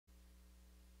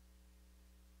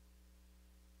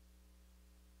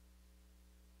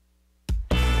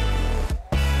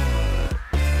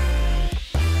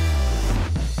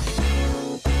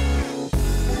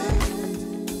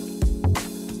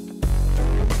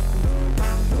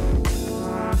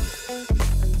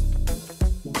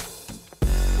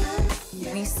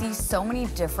so many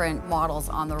different models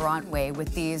on the runway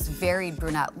with these varied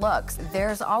brunette looks,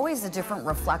 there's always a different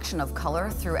reflection of color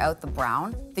throughout the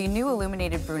brown. The new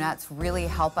illuminated brunettes really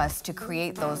help us to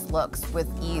create those looks with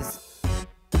ease.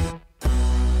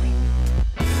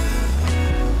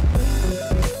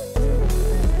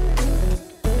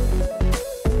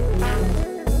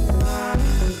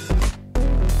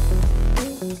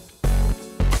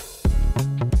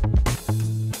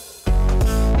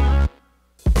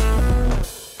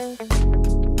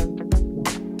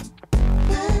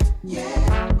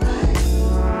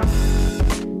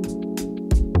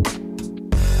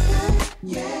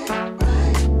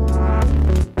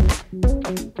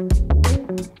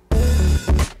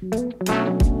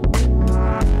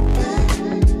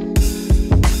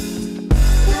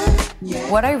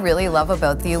 What I really love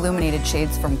about the illuminated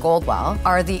shades from Goldwell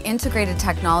are the integrated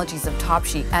technologies of Top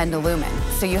Chic and Illumine.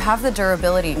 So you have the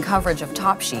durability and coverage of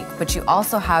Top Chic, but you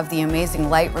also have the amazing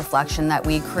light reflection that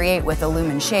we create with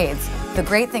Illumine shades. The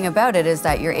great thing about it is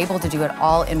that you're able to do it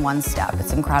all in one step.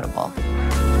 It's incredible.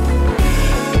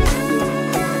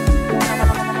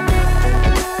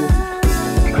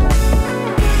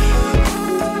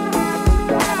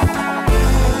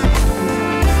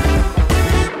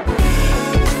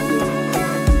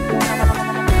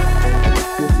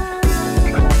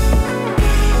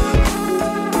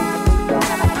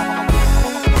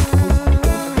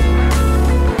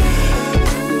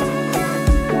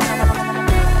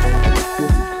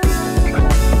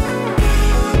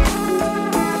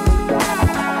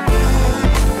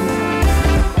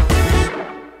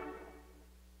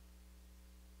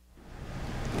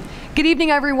 Good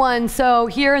evening, everyone. So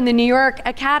here in the New York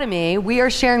Academy, we are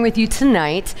sharing with you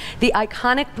tonight the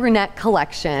iconic brunette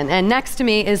collection. And next to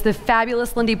me is the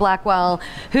fabulous Lindy Blackwell,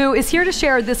 who is here to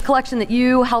share this collection that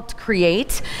you helped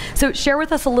create. So share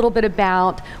with us a little bit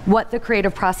about what the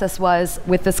creative process was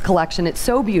with this collection. It's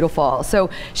so beautiful.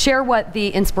 So share what the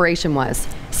inspiration was.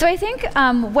 So I think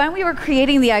when we were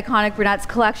creating the iconic brunettes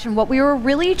collection, what we were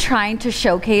really trying to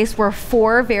showcase were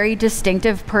 4 very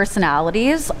distinctive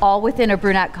personalities, all within a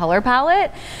brunette color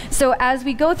palette. So as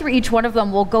we go through each one of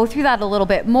them, we'll go through that a little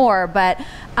bit more, but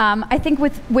I think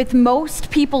with most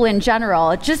people in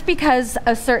general, just because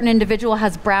a certain individual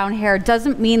has brown hair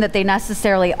doesn't mean that they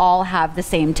necessarily all have the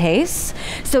same tastes.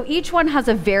 So each one has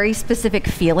a very specific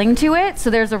feeling to it, so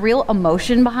there's a real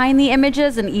emotion behind the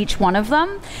images in each one of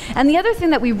them. And the other thing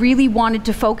that we really wanted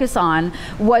to focus on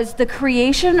was the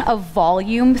creation of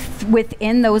volume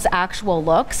within those actual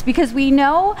looks, because we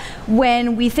know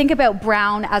when we think about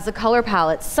brown as a color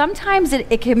palette, sometimes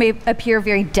it can appear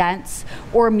very dense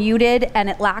or muted, and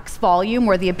it lacks volume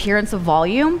or the appearance of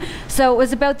volume. So it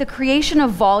was about the creation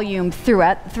of volume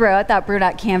throughout that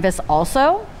brunette canvas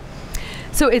also.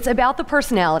 So it's about the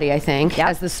personality, I think,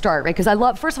 as the start, right?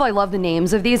 Because first of all, I love the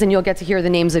names of these, and you'll get to hear the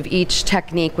names of each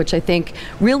technique, which I think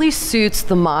really suits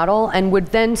the model and would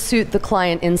then suit the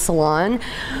client in salon.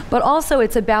 But also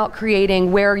it's about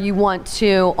creating where you want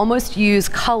to almost use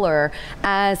color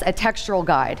as a textural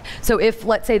guide. So if,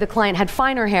 let's say, the client had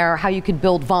finer hair, how you could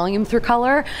build volume through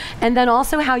color, and then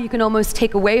also how you can almost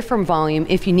take away from volume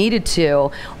if you needed to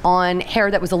on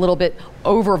hair that was a little bit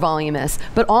over voluminous,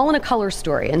 but all in a color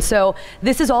story. And so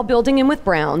this is all building in with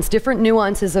browns, different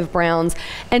nuances of browns,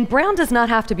 and brown does not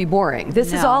have to be boring.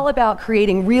 This is all about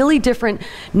creating really different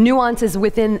nuances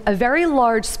within a very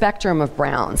large spectrum of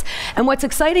browns. And what's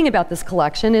exciting about this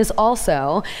collection is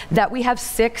also that we have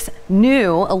 6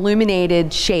 new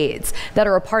illuminated shades that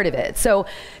are a part of it. So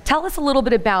tell us a little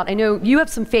bit about, I know you have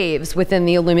some faves within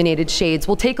the illuminated shades.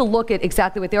 We'll take a look at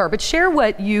exactly what they are, but share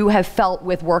what you have felt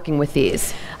with working with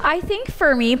these. I think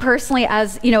for me personally,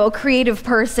 as a creative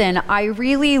person, I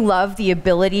really love the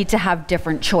ability to have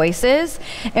different choices.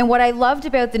 And what I loved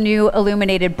about the new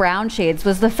illuminated brown shades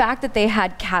was the fact that they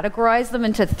had categorized them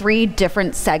into 3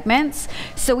 different segments.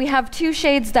 So we have 2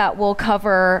 shades that will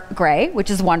cover gray, which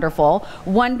is wonderful,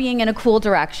 one being in a cool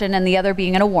direction and the other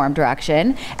being in a warm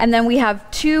direction. And then we have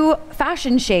 2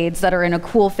 fashion shades that are in a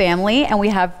cool family, and we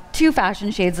have 2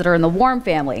 fashion shades that are in the warm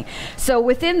family. So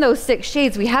within those 6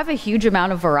 shades, we have a huge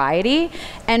amount of variety.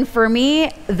 And for me,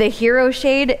 the hero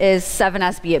shade is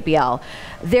 7SB at BL.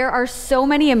 There are so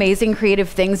many amazing creative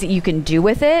things that you can do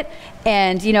with it.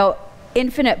 And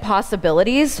infinite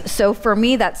possibilities. So for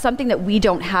me, that's something that we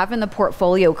don't have in the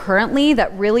portfolio currently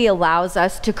that really allows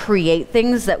us to create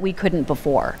things that we couldn't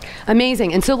before.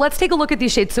 Amazing. And so let's take a look at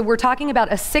these shades. So we're talking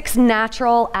about a 6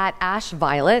 natural at ash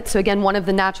violet. So again, one of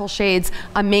the natural shades,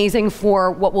 amazing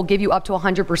for what will give you up to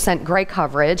 100% gray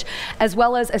coverage, as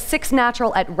well as a 6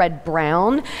 natural at red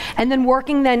brown. And then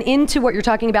working then into what you're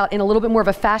talking about in a little bit more of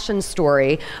a fashion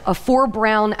story, a 4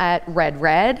 brown at red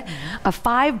red, a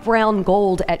 5 brown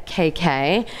gold at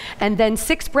KK, and then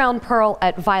 6 brown pearl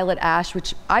at violet ash,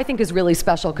 which I think is really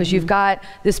special because you've got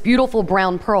this beautiful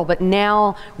brown pearl, but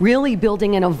now really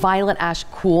building in a violet ash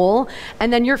cool.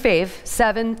 And then your fave,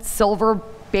 7 silver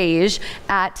beige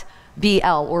at BL,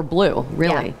 or blue,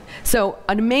 really. Yeah. So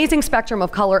an amazing spectrum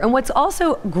of color. And what's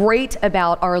also great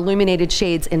about our illuminated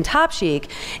shades in Top Chic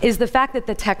is the fact that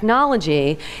the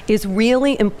technology is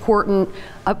really important,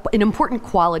 an important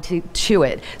quality to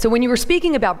it. So when you were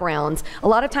speaking about browns, a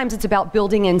lot of times it's about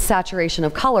building in saturation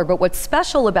of color, but what's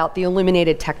special about the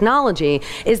illuminated technology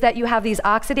is that you have these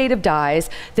oxidative dyes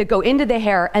that go into the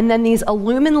hair, and then these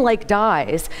illumin-like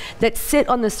dyes that sit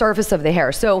on the surface of the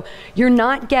hair. So you're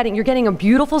getting a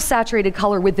beautiful saturated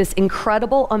color with this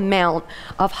incredible amount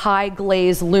of high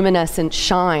glaze luminescent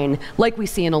shine like we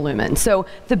see in Illumin. So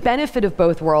the benefit of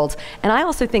both worlds. And I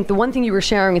also think the one thing you were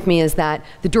sharing with me is that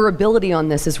the durability on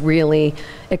this is really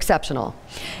exceptional.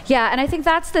 Yeah, and I think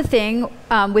that's the thing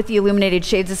with the illuminated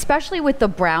shades, especially with the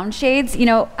brown shades. You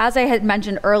know, as I had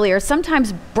mentioned earlier,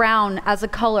 sometimes brown as a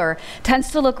color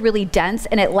tends to look really dense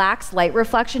and it lacks light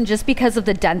reflection just because of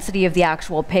the density of the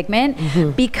actual pigment.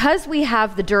 Because we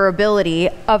have the durability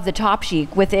of the Top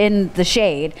Chic within the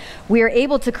shade, we are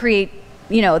able to create,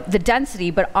 you know, the density,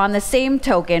 but on the same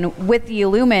token, with the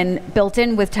Illumin built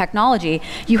in with technology,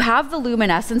 you have the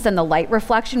luminescence and the light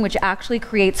reflection, which actually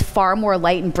creates far more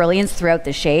light and brilliance throughout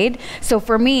the shade. So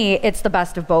for me, it's the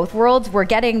best of both worlds. We're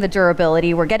getting the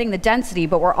durability, we're getting the density,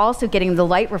 but we're also getting the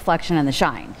light reflection and the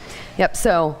shine. Yep,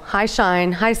 so high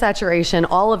shine, high saturation,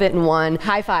 all of it in one.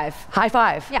 High five. High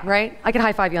five, yeah. Right? I can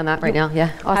high five you on that right now,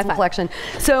 yeah. Awesome collection.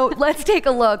 So let's take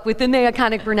a look within the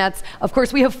iconic brunettes. Of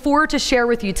course, we have 4 to share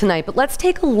with you tonight, but let's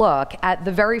take a look at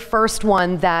the very first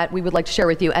one that we would like to share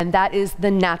with you, and that is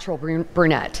the natural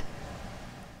brunette.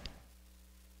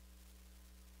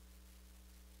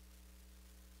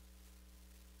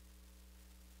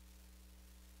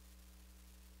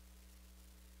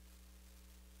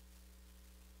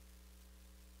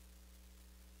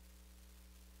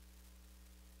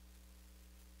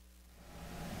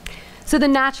 So the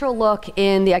natural look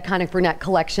in the iconic brunette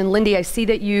collection. Lindy, I see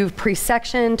that you've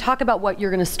pre-sectioned. Talk about what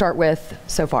you're going to start with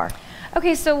so far.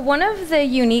 Okay, so one of the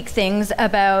unique things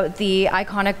about the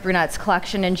iconic brunettes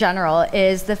collection in general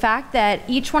is the fact that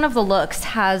each one of the looks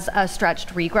has a stretched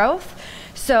regrowth.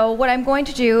 So what I'm going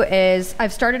to do is,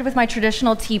 I've started with my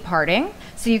traditional T-parting.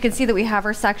 So you can see that we have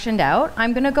her sectioned out.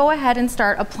 I'm going to go ahead and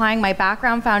start applying my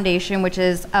background foundation, which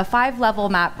is a 5-level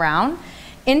matte brown,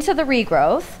 into the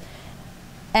regrowth.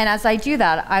 And as I do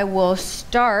that, I'll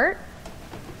start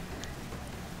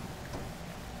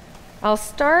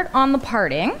on the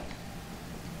parting.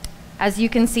 As you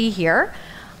can see here,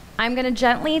 I'm going to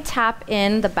gently tap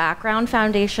in the background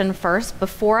foundation first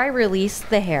before I release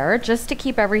the hair, just to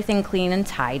keep everything clean and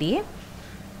tidy.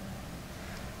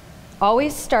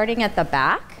 Always starting at the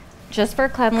back, just for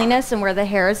cleanliness and where the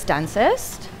hair is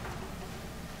densest.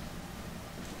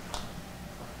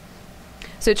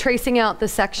 So tracing out the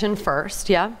section first,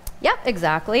 yeah? Yep,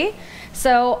 exactly.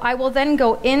 So I will then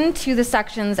go into the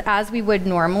sections as we would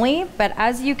normally, but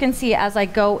as you can see, as I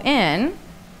go in,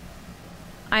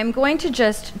 I'm going to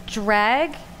just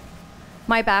drag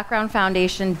my background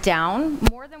foundation down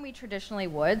more than we traditionally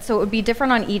would, so it would be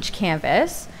different on each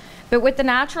canvas. But with the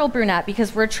natural brunette,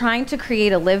 because we're trying to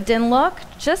create a lived-in look,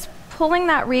 just pulling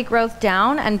that regrowth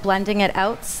down and blending it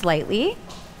out slightly.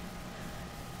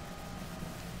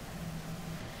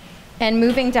 And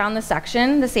moving down the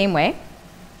section the same way.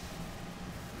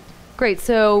 Great,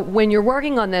 so when you're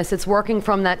working on this, it's working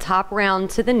from that top round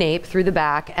to the nape through the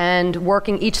back and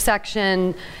working each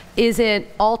section. Is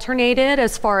it alternated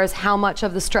as far as how much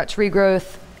of the stretch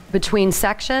regrowth between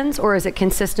sections, or is it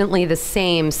consistently the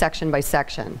same section by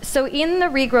section? So in the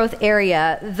regrowth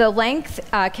area, the length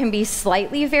can be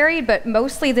slightly varied, but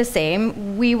mostly the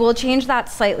same. We will change that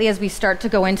slightly as we start to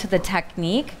go into the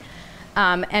technique,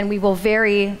 and we will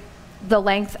vary the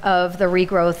length of the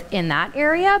regrowth in that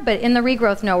area, but in the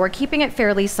regrowth, no, we're keeping it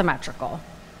fairly symmetrical.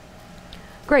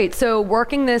 Great, so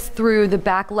working this through the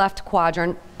back left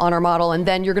quadrant on our model, and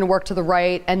then you're going to work to the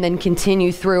right and then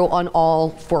continue through on all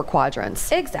 4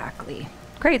 quadrants. Exactly.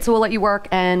 Great, so we'll let you work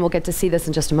and we'll get to see this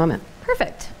in just a moment.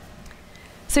 Perfect.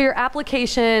 So your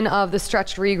application of the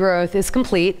stretched regrowth is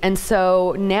complete, and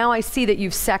so now I see that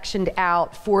you've sectioned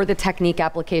out for the technique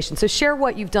application. So share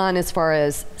what you've done as far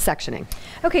as sectioning.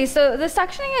 Okay, so the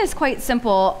sectioning is quite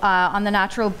simple on the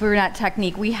natural brunette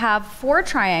technique. We have 4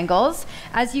 triangles.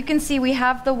 As you can see, we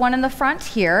have the one in the front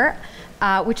here,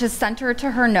 which is centered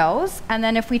to her nose, and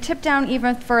then if we tip down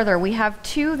even further, we have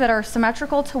 2 that are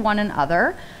symmetrical to one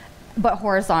another, but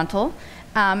horizontal.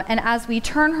 And as we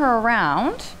turn her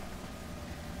around,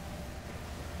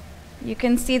 you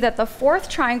can see that the 4th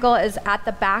triangle is at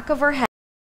the back of her head.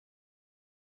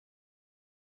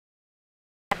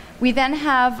 We then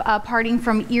have parting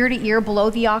from ear to ear below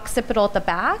the occipital at the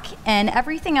back, and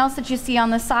everything else that you see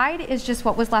on the side is just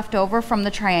what was left over from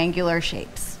the triangular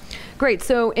shapes. Great,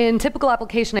 so in typical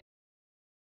application,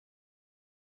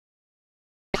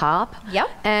 top, yep,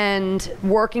 and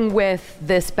working with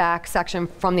this back section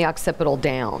from the occipital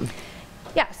down.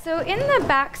 Yeah, so in the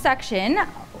back section,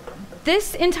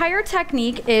 this entire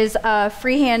technique is a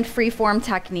freehand, freeform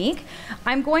technique.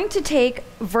 I'm going to take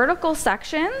vertical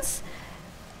sections,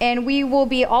 and we will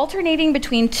be alternating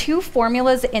between 2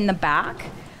 formulas in the back.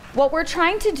 What we're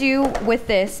trying to do with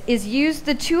this is use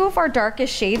the 2 of our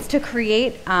darkest shades to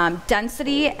create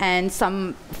density and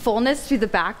some fullness through the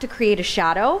back to create a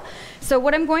shadow. So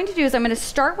what I'm going to do is I'm going to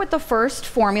start with the first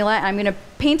formula, and I'm going to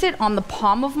paint it on the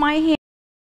palm of my hand.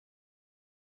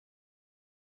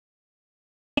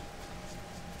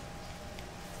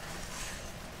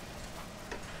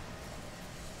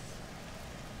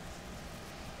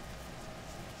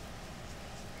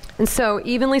 And so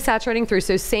evenly saturating through,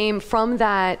 so same from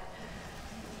that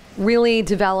really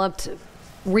developed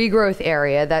regrowth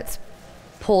area that's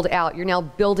pulled out, you're now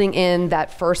building in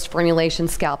that first formulation,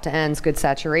 scalp to ends, good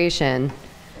saturation.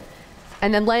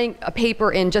 And then laying a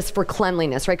paper in just for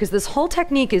cleanliness, right? Because this whole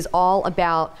technique is all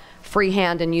about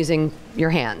freehand and using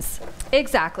your hands.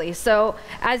 Exactly. So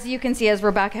as you can see, as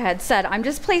Rebecca had said, I'm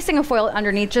just placing a foil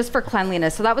underneath just for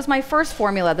cleanliness. So that was my first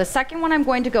formula. The second one I'm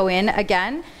going to go in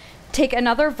again, take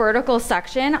another vertical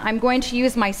section. I'm going to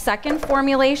use my second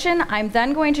formulation. I'm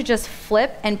then going to just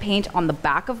flip and paint on the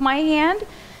back of my hand.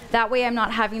 That way I'm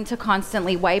not having to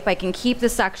constantly wipe. I can keep the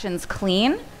sections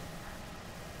clean.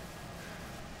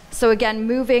 So again,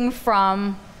 moving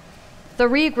from the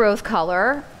regrowth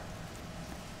color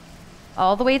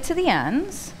all the way to the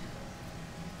ends.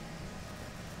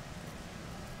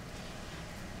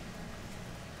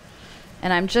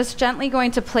 And I'm just gently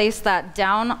going to place that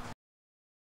down.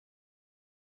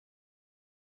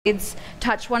 Shades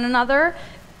touch one another.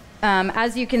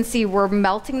 As you can see, we're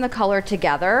melting the color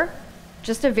together,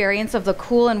 just a variance of the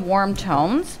cool and warm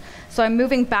tones. So I'm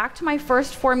moving back to my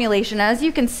first formulation. As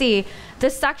you can see, the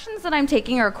sections that I'm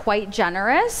taking are quite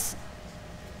generous.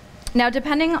 Now,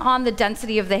 depending on the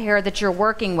density of the hair that you're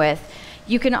working with,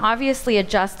 you can obviously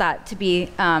adjust that to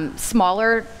be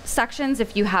smaller sections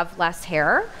if you have less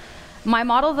hair. My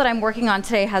model that I'm working on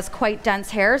today has quite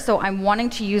dense hair, so I'm wanting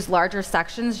to use larger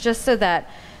sections just so that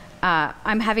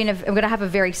I'm going to have a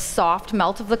very soft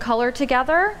melt of the color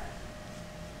together.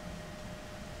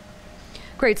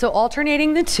 Great, so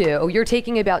alternating the 2, you're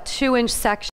taking about 2-inch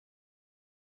sections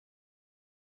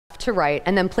left to right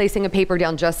and then placing a paper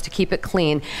down just to keep it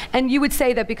clean. And you would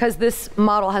say that because this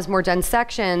model has more dense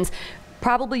sections,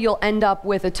 probably you'll end up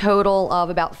with a total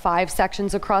of about 5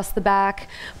 sections across the back,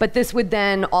 but this would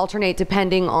then alternate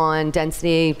depending on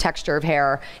density, texture of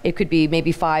hair. It could be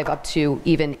maybe 5 up to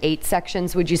even 8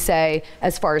 sections, would you say,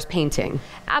 as far as painting?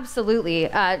 Absolutely.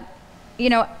 You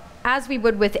know, as we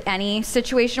would with any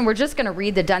situation, we're just going to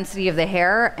read the density of the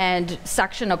hair and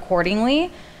section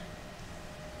accordingly.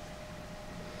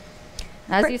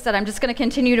 As you said, I'm just going to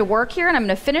continue to work here, and I'm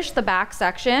going to finish the back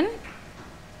section.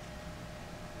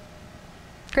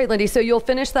 Great, Lindy. So you'll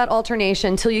finish that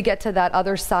alternation until you get to that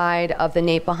other side of the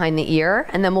nape behind the ear,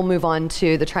 and then we'll move on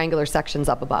to the triangular sections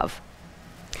up above.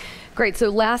 Great, so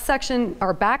last section,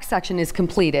 our back section is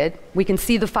completed. We can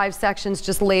see the 5 sections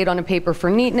just laid on a paper for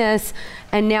neatness,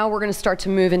 and now we're going to start to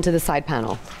move into the side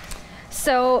panel.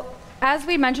 So as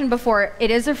we mentioned before, it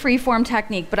is a free-form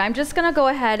technique, but I'm just going to go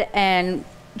ahead and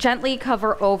gently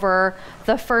cover over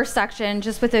the first section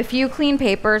just with a few clean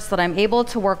papers so that I'm able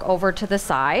to work over to the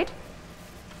side.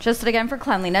 Just again for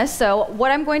cleanliness. So what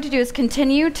I'm going to do is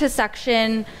continue to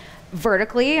section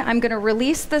vertically. I'm going to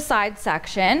release the side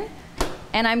section,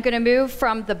 and I'm going to move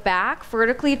from the back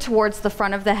vertically towards the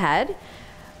front of the head.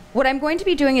 What I'm going to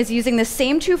be doing is using the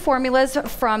same 2 formulas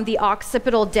from the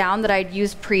occipital down that I'd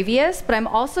used previous, but I'm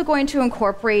also going to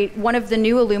incorporate one of the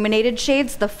new illuminated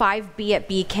shades, the 5B at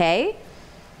BK.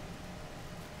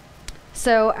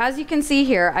 So as you can see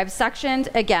here, I've sectioned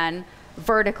again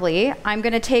vertically. I'm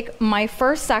going to take my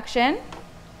first section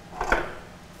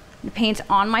Paint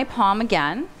on my palm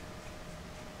again.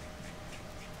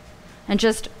 And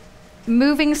just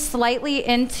moving slightly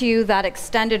into that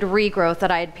extended regrowth that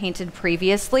I had painted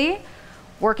previously,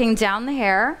 working down the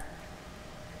hair.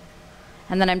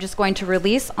 And then I'm just going to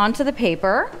release onto the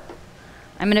paper.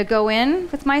 I'm going to go in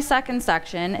with my second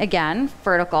section, again,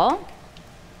 vertical.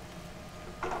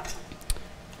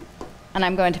 And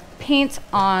I'm going to paint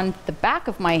on the back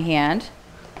of my hand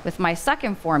with my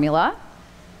second formula.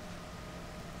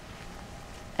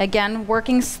 Again,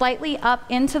 working slightly up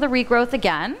into the regrowth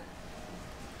again.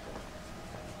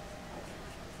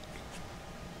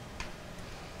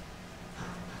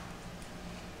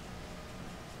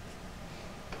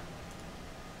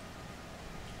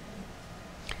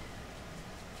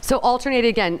 So alternate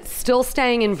again, still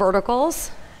staying in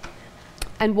verticals,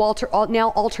 and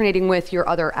now alternating with your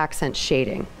other accent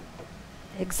shading.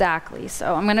 Exactly.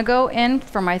 So I'm going to go in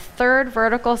for my third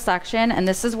vertical section, and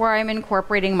this is where I'm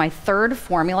incorporating my third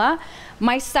formula.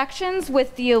 My sections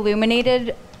with the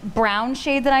illuminated brown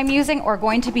shade that I'm using are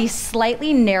going to be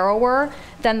slightly narrower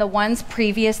than the ones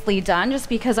previously done, just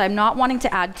because I'm not wanting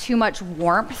to add too much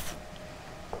warmth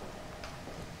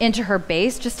into her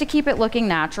base, just to keep it looking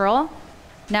natural.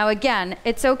 Now again,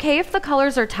 it's okay if the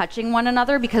colors are touching one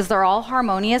another because they're all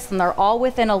harmonious and they're all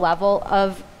within a level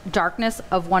of darkness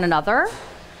of one another.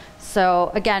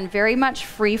 So again, very much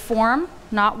free form,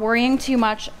 not worrying too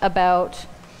much about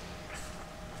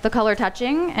the color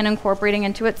touching and incorporating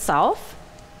into itself.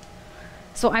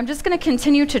 So I'm just going to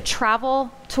continue to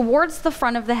travel towards the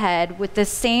front of the head with the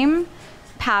same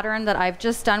pattern that I've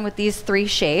just done with these three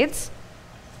shades.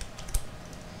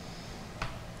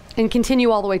 And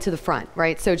continue all the way to the front,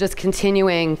 right? So just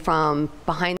continuing from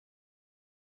behind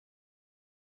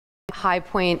the high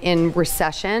point in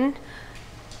recession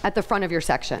at the front of your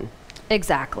section.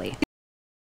 Exactly.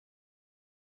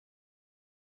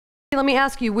 Let me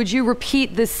ask you, would you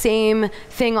repeat the same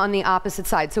thing on the opposite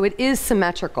side? So it is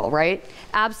symmetrical, right?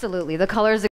 Absolutely. The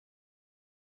colors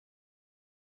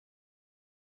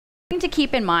to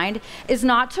keep in mind is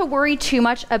not to worry too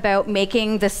much about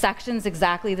making the sections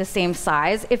exactly the same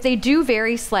size. If they do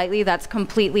vary slightly, that's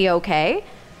completely okay.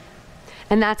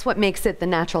 And that's what makes it the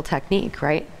natural technique,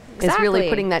 right? Exactly. Is really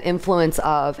putting that influence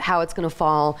of how it's going to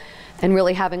fall and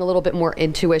really having a little bit more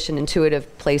intuition,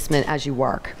 intuitive placement as you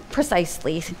work.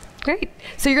 Precisely. Great.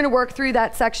 So you're going to work through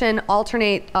that section,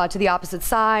 alternate to the opposite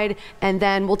side, and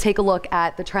then we'll take a look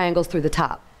at the triangles through the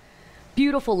top.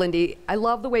 Beautiful, Lindy. I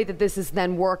love the way that this is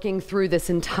then working through this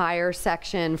entire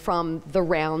section from the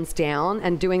rounds down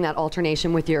and doing that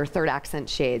alternation with your third accent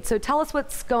shade. So tell us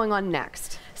what's going on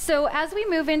next. So as we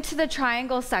move into the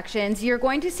triangle sections, you're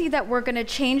going to see that we're going to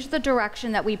change the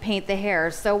direction that we paint the hair.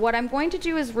 So what I'm going to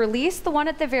do is release the one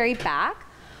at the very back,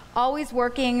 always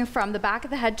working from the back of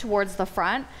the head towards the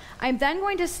front. I'm then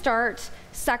going to start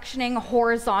sectioning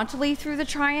horizontally through the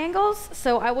triangles.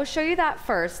 So I will show you that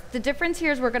first. The difference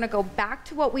here is we're going to go back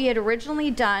to what we had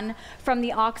originally done from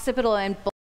the occipital and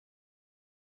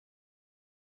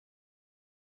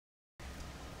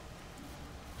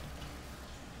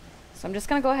so I'm just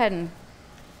going to go ahead and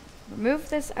remove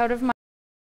this out of my...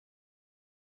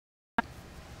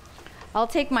 I'll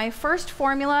take my first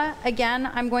formula. Again,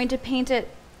 I'm going to paint it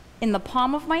in the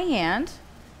palm of my hand.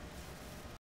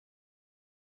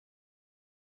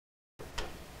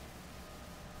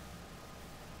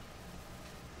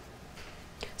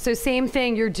 So same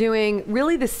thing, you're doing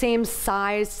really the same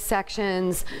sized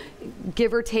sections,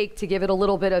 give or take, to give it a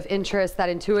little bit of interest, that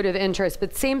intuitive interest,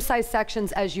 but same size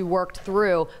sections as you worked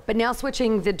through, but now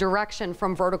switching the direction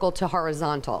from vertical to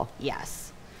horizontal.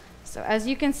 Yes. So as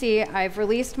you can see, I've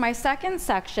released my second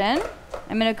section.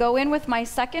 I'm going to go in with my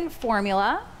second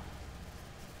formula.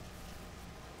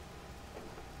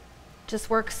 Just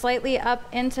work slightly up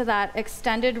into that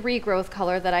extended regrowth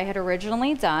color that I had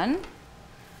originally done.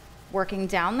 Working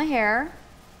down the hair.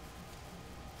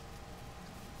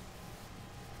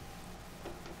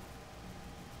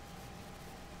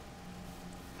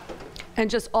 And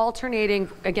just alternating,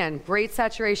 again, great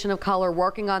saturation of color,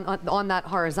 working on that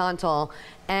horizontal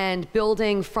and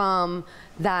building from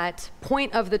that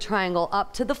point of the triangle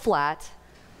up to the flat,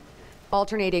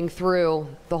 alternating through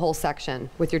the whole section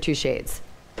with your two shades.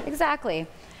 Exactly.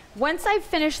 Once I've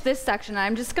finished this section,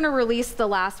 I'm just going to release the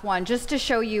last one just to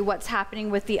show you what's happening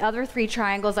with the other three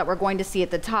triangles that we're going to see at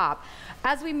the top.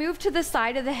 As we move to the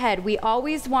side of the head, we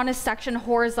always want to section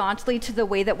horizontally to the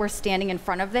way that we're standing in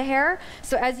front of the hair.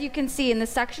 So as you can see in the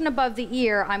section above the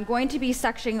ear, I'm going to be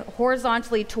sectioning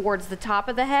horizontally towards the top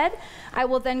of the head. I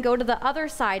will then go to the other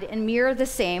side and mirror the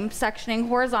same, sectioning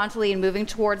horizontally and moving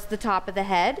towards the top of the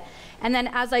head. And then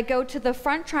as I go to the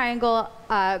front triangle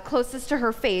closest to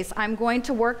her face, I'm going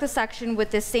to work the section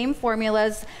with the same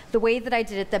formulas the way that I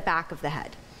did at the back of the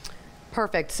head.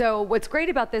 Perfect. So what's great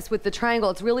about this with the triangle,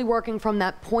 it's really working from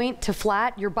that point to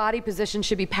flat. Your body position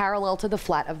should be parallel to the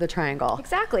flat of the triangle.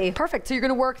 Exactly. Perfect. So you're going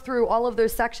to work through all of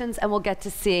those sections and we'll get to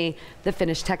see the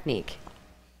finished technique.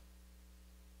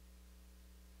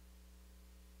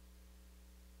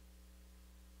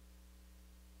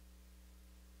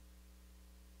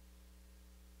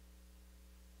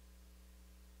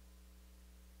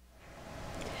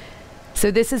 So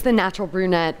this is the natural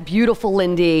brunette, beautiful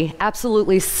Lindy,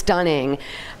 absolutely stunning.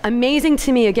 Amazing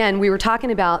to me, again, we were talking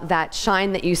about that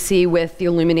shine that you see with the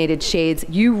illuminated shades.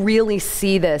 You really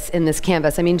see this in this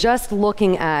canvas. I mean, just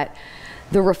looking at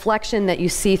the reflection that you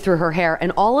see through her hair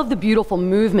and all of the beautiful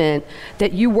movement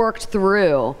that you worked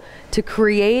through to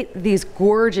create these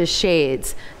gorgeous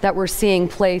shades that we're seeing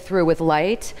play through with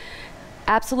light.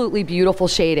 Absolutely beautiful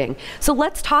shading. So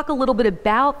let's talk a little bit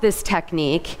about this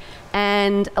technique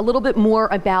and a little bit more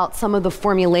about some of the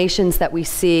formulations that we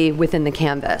see within the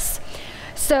canvas.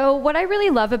 So what I really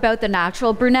love about the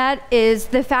natural brunette is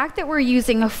the fact that we're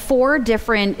using 4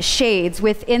 different shades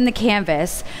within the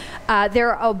canvas.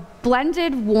 They're a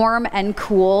blended warm and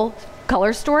cool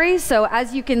color story. So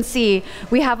as you can see,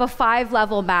 we have a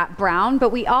 5-level matte brown, but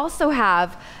we also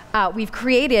have we've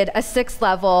created a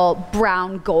 6-level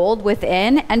brown gold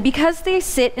within, and because they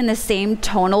sit in the same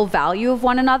tonal value of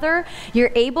one another,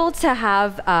 you're able to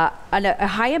have a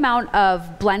high amount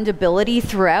of blendability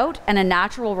throughout and a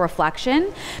natural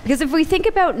reflection. Because if we think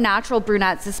about natural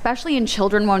brunettes, especially in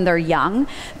children when they're young,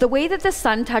 the way that the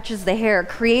sun touches the hair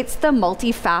creates the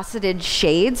multifaceted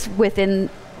shades within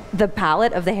the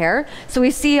palette of the hair. So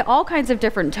we see all kinds of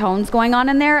different tones going on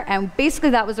in there, and basically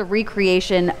that was a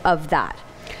recreation of that.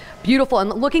 Beautiful. And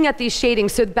looking at these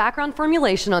shadings, so the background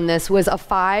formulation on this was a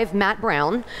 5 matte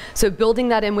brown, so building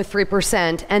that in with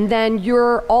 3%, and then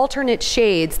your alternate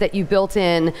shades that you built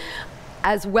in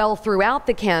as well throughout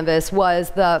the canvas was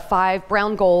the 5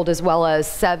 brown gold as well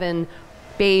as 7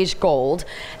 beige gold.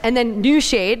 And then new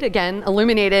shade, again,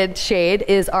 illuminated shade,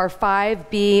 is our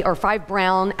 5B or 5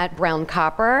 brown at brown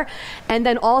copper. And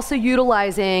then also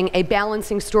utilizing a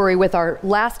balancing story with our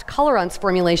last colorants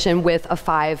formulation with a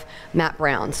 5 matte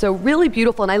brown. So really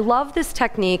beautiful. And I love this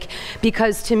technique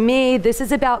because to me, this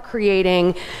is about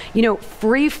creating, you know,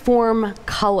 free form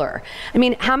color. I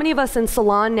mean, how many of us in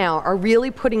salon now are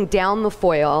really putting down the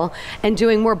foil and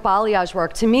doing more balayage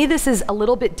work? To me, this is a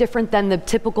little bit different than the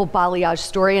typical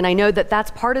balayage story, and I know that that's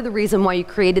part of the reason why you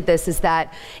created this, is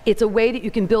that it's a way that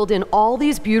you can build in all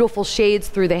these beautiful shades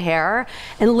through the hair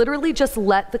and literally just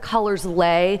let the colors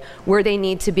lay where they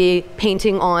need to be,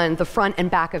 painting on the front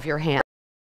and back of your hand.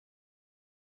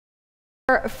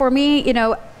 For me, you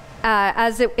know,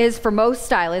 as it is for most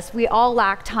stylists, we all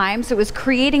lack time, so it was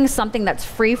creating something that's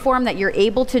freeform that you're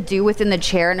able to do within the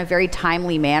chair in a very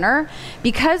timely manner.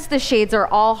 Because the shades are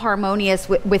all harmonious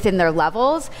within their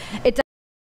levels, it does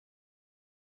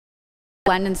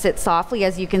blend and sit softly,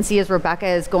 as you can see as Rebecca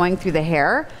is going through the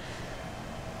hair.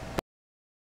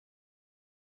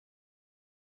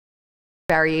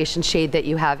 Variation shade that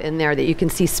you have in there that you can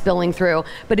see spilling through,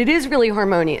 but it is really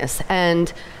harmonious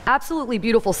and absolutely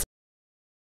beautiful.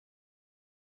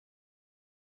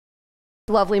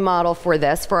 Lovely model for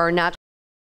this, for our natural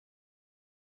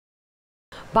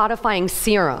bodifying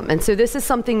serum. And so this is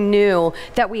something new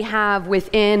that we have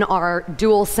within our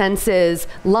Dual Senses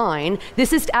line.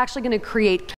 This is actually going to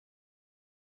create.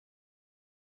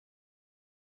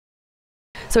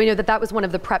 So we know that that was one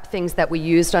of the prep things that we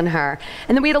used on her.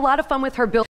 And then we had a lot of fun with her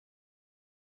build,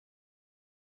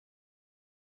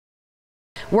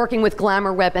 working with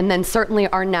Glamour Whip, and then certainly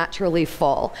our Naturally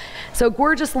Full. So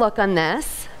gorgeous look on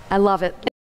this. I love it.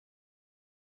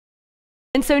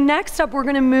 And so next up, we're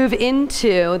going to move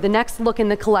into the next look in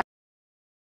the collection.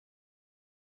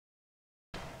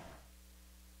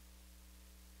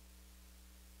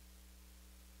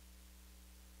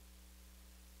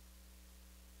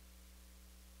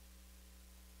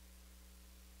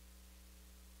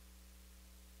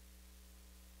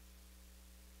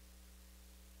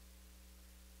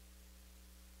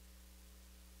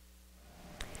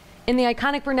 In the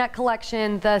Iconic Brunette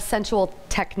collection, the Sensual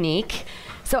Technique.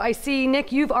 So I see,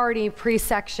 Nick, you've already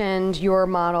pre-sectioned your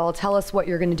model. Tell us what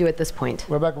you're going to do at this point.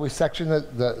 Rebecca, we sectioned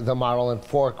the model in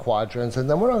 4 quadrants, and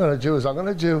then what I'm going to do is I'm going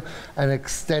to do an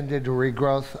extended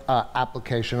regrowth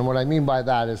application. And what I mean by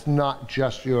that is not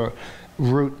just your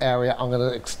root area. I'm going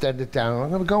to extend it down. I'm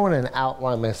going to go in and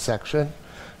outline my section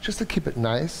just to keep it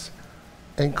nice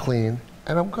and clean.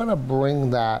 And I'm going to bring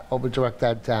that, over direct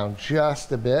that down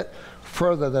just a bit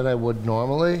further than I would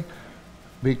normally,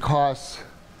 because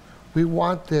we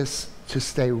want this to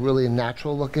stay really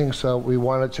natural looking, so we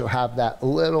wanted to have that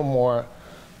little more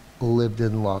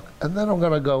lived-in look. And then I'm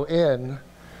going to go in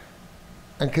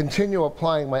and continue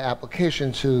applying my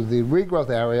application to the regrowth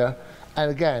area, and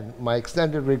again, my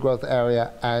extended regrowth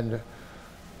area, and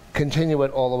continue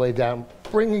it all the way down,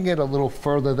 bringing it a little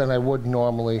further than I would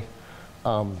normally.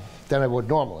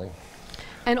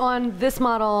 And on this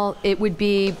model, it would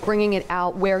be bringing it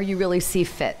out where you really see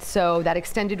fit. So that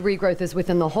extended regrowth is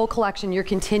within the whole collection. You're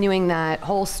continuing that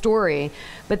whole story,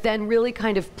 but then really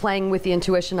kind of playing with the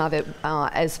intuition of it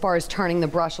as far as turning the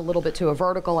brush a little bit to a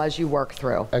vertical as you work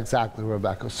through. Exactly,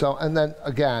 Rebecca. So, and then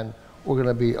again, we're going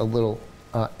to be a little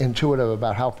intuitive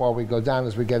about how far we go down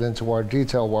as we get into our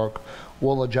detail work.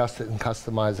 We'll adjust it and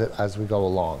customize it as we go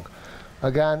along.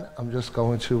 Again, I'm just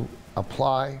going to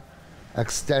apply,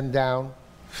 extend down,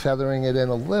 feathering it in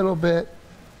a little bit,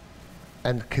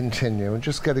 and continue, and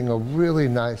just getting a really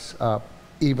nice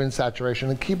even saturation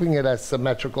and keeping it as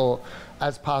symmetrical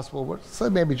as possible with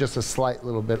maybe just a slight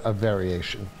little bit of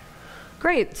variation.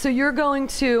 Great, so you're going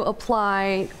to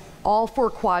apply all 4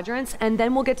 quadrants, and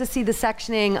then we'll get to see the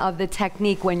sectioning of the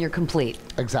technique when you're complete.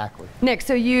 Exactly. Nick,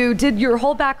 so you did your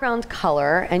whole background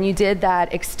color, and you did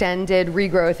that extended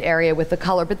regrowth area with the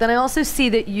color, but then I also see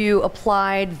that you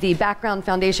applied the background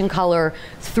foundation color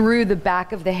through the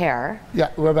back of the hair. Yeah,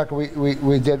 Rebecca,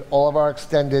 we did all of our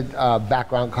extended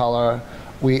background color.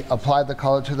 We applied the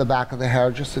color to the back of the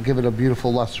hair just to give it a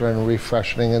beautiful luster and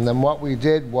refreshing. And then what we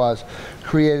did was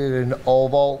created an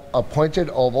oval, a pointed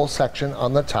oval section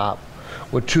on the top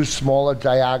with 2 smaller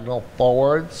diagonal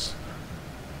forwards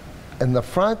in the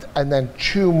front, and then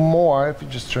 2 more, if you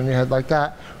just turn your head like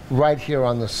that, right here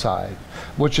on the side,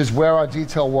 which is where our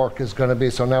detail work is going to be.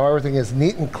 So now everything is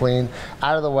neat and clean,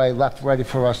 out of the way, left ready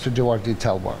for us to do our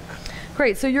detail work.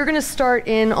 Great, so you're going to start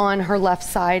in on her left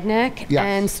side, Nick, yes,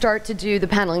 and start to do the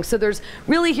paneling. So there's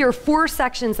really here 4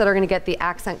 sections that are going to get the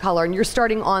accent color, and you're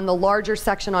starting on the larger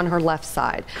section on her left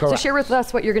side. Correct. So share with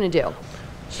us what you're going to do.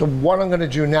 So what I'm going to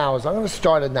do now is I'm going to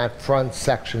start in that front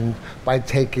section by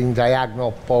taking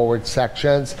diagonal forward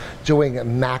sections,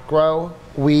 doing macro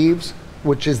weaves,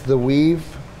 which is the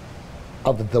weave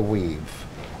of the weave.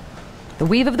 The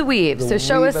weave of the weave. The so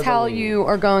show weave us how you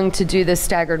are going to do this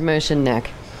staggered motion,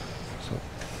 Nick.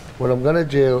 What I'm going to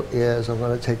do is I'm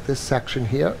going to take this section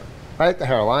here, right at the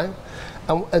hairline,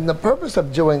 and the purpose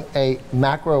of doing a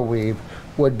macro weave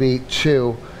would be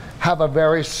to have a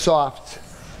very soft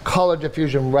color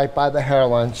diffusion right by the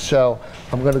hairline. So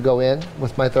I'm going to go in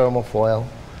with my thermal foil.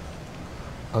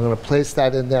 I'm going to place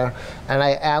that in there, and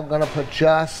I am going to put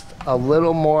just a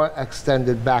little more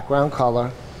extended background color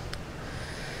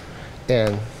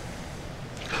in,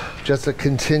 just to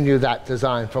continue that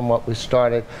design from what we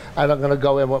started. And I'm going to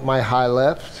go in with my high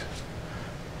lift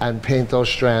and paint those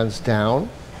strands down.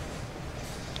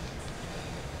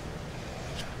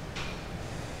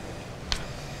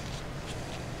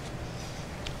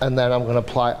 And then I'm going to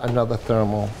apply another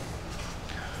thermal,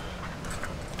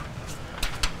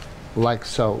 like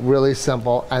so, really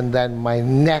simple. And then my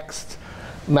next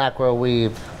macro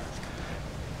weave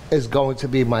is going to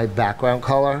be my background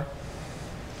color.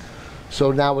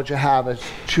 So now what you have is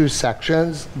 2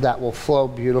 sections that will flow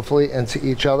beautifully into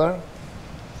each other.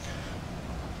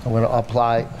 I'm going to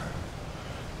apply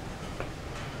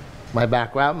my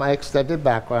background, my extended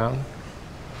background.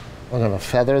 I'm going to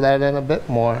feather that in a bit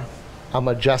more. I'm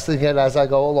adjusting it as I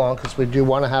go along because we do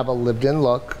want to have a lived-in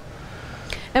look.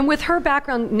 And with her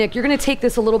background, Nick, you're going to take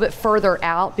this a little bit further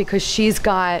out because she's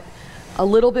got a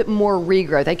little bit more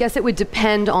regrowth. I guess it would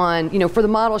depend on, you know, for the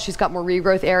model, she's got more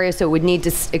regrowth area, so it would need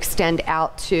to extend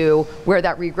out to where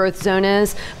that regrowth zone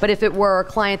is. But if it were a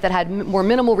client that had more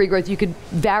minimal regrowth, you could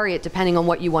vary it depending on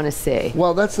what you want to see.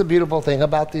 Well, that's the beautiful thing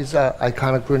about these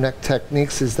iconic brunette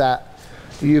techniques, is that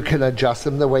you can adjust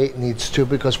them the way it needs to,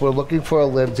 because we're looking for a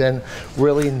lived-in,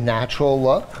 really natural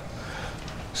look.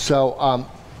 So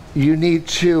you need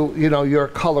to, you know, your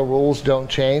color rules don't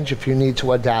change. If you need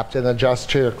to adapt and adjust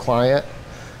to your client,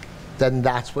 then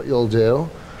that's what you'll do.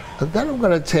 And then I'm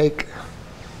going to take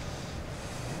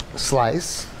a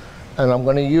slice, and I'm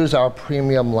going to use our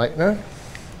premium lightener,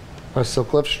 our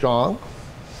Silk Lift Strong.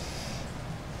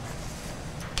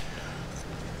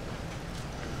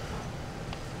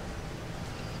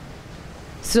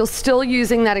 So still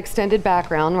using that extended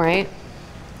background, right?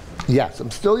 Yes,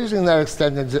 I'm still using that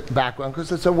extended background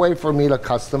because it's a way for me to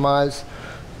customize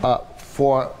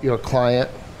for your client,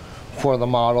 for the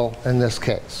model in this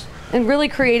case. And really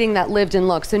creating that lived-in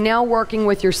look. So now working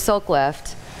with your Silk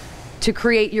Lift to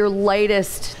create your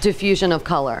lightest diffusion of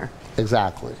color.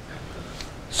 Exactly.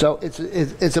 So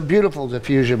it's a beautiful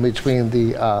diffusion between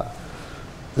the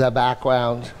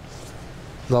background,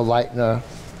 the lightener,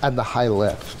 and the high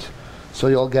lift. So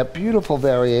you'll get beautiful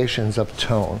variations of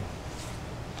tone.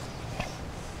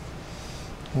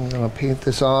 I'm going to paint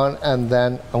this on, and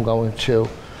then I'm going to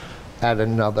add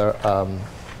another,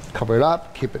 cover it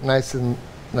up, keep it nice and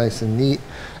neat.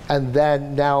 And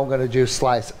then now I'm going to do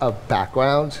slice of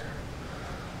background.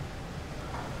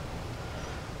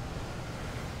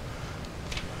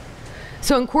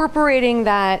 So incorporating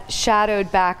that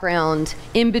shadowed background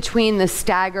in between the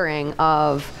staggering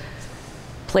of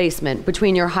placement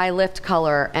between your high lift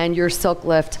color and your silk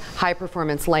lift high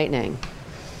performance lightning.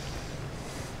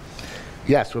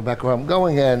 Yes, Rebecca, I'm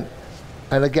going in,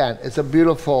 and again, it's a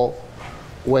beautiful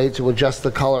way to adjust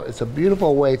the color. It's a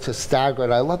beautiful way to stagger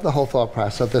it. I love the whole thought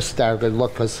process of the staggered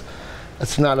look, because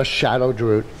it's not a shadowed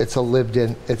route. It's a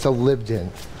lived-in. Exactly.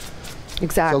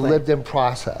 It's a lived-in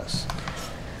process.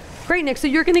 Great, Nick. So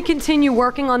you're going to continue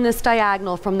working on this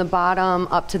diagonal from the bottom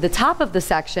up to the top of the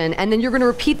section, and then you're going to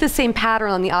repeat the same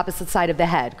pattern on the opposite side of the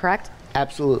head, correct?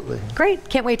 Absolutely. Great.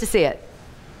 Can't wait to see it.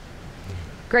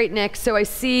 Great, Nick. So I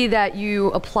see that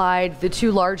you applied the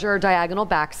two larger diagonal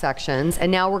back sections,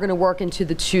 and now we're going to work into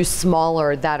the two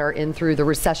smaller that are in through the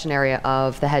recession area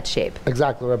of the head shape.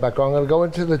 Exactly, Rebecca. I'm going to go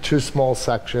into the two small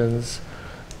sections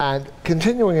and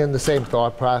continuing in the same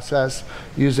thought process,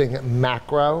 using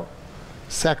macro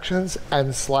sections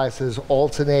and slices,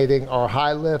 alternating our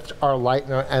high lift, our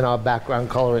lightener, and our background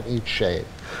color in each shade,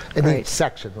 in each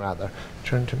section rather.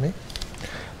 Turn to me.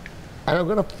 And I'm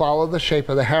going to follow the shape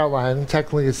of the hairline.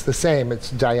 Technically it's the same, it's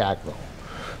diagonal.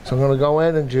 So I'm going to go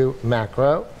in and do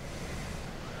macro.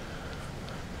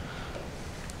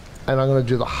 And I'm going to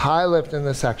do the high lift in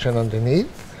the section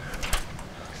underneath.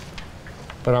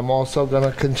 But I'm also going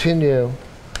to continue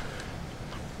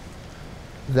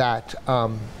that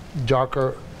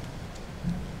darker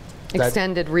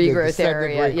extended regrowth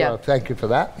area. Yeah. Thank you for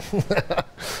that.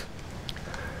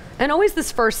 And always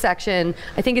this first section,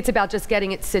 I think it's about just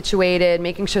getting it situated,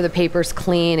 making sure the paper's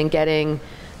clean, and getting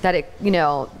that it, you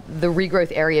know, the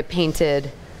regrowth area painted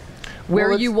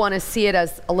where you want to see it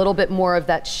as a little bit more of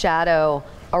that shadow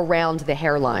around the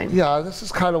hairline. Yeah, this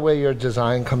is kind of where your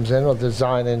design comes in, or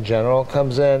design in general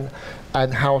comes in,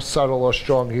 and how subtle or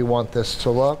strong you want this to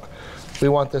look. We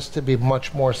want this to be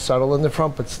much more subtle in the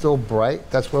front, but still bright.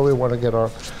 That's where we want to get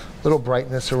our little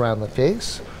brightness around the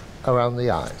face, around the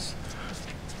eyes.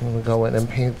 I'm going to go in and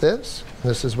paint this.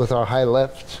 This is with our high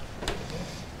lift.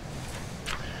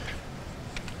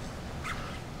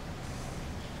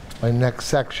 My next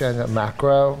section,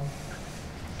 macro.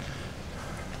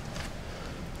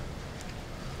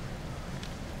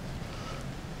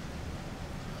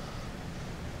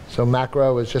 So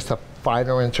macro is just a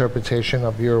finer interpretation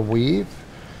of your weave,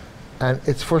 and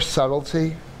it's for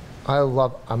subtlety. I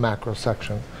love a macro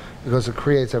section because it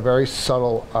creates a very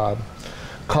subtle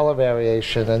color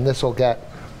variation, and this will get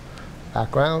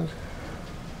background.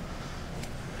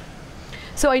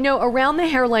 So I know around the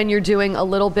hairline you're doing a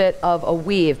little bit of a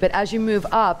weave, but as you move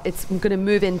up, it's going to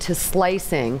move into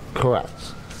slicing.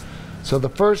 Correct. So the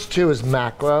first two is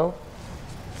macro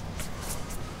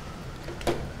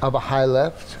of a high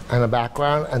lift and a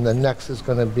background, and the next is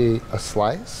going to be a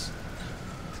slice,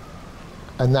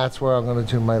 and that's where I'm going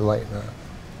to do my lightener.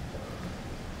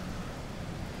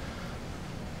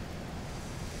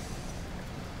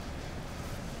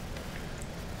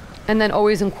 And then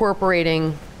always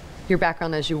incorporating your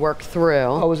background as you work through.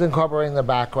 Always incorporating the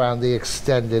background, the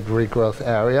extended regrowth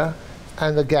area,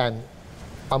 and again,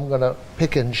 I'm going to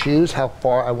pick and choose how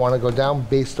far I want to go down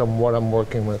based on what I'm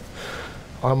working with.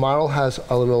 Our model has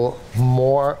a little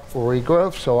more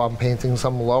regrowth, so I'm painting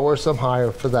some lower, some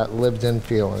higher for that lived-in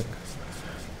feeling.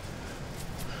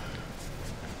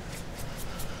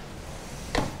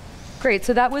 Great,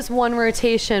 so that was one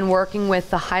rotation working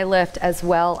with the high lift as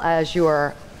well as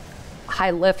your high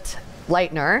lift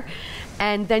lightener.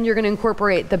 And then you're going to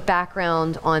incorporate the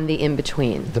background on the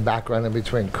in-between. The background in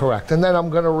between, correct. And then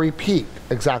I'm going to repeat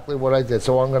exactly what I did.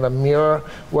 So I'm going to mirror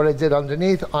what I did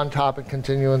underneath, on top, and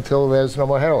continue until there's no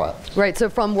more hair left. Right, so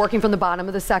from working from the bottom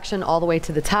of the section all the way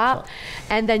to the top.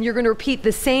 And then you're going to repeat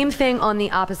the same thing on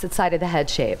the opposite side of the head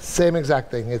shape. Same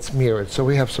exact thing, it's mirrored. So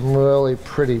we have some really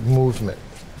pretty movement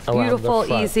around Beautiful, the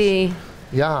front. easy,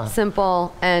 yeah,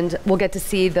 simple, and we'll get to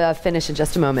see the finish in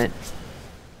just a moment.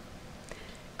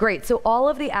 Great, so all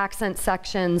of the accent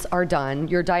sections are done.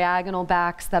 Your diagonal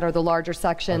backs that are the larger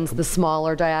sections, the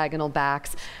smaller diagonal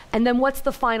backs. And then what's the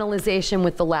finalization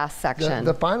with the last section?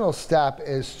 The final step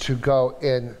is to go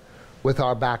in with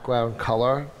our background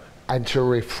color and to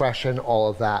refreshen all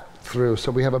of that through.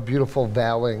 So we have a beautiful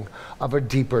veiling of a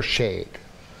deeper shade.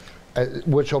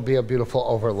 which will be a beautiful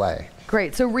overlay.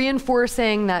 Great, so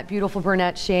reinforcing that beautiful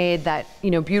brunette shade, that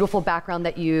beautiful background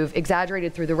that you've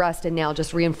exaggerated through the rest, and now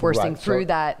just reinforcing through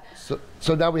that.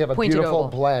 So now we have a beautiful oval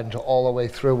blend all the way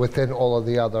through within all of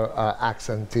the other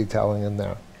accent detailing in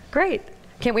there. Great,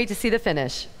 can't wait to see the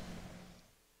finish.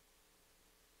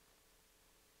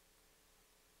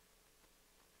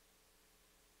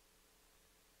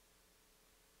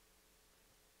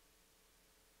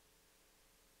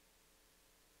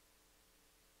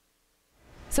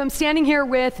 So I'm standing here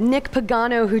with Nick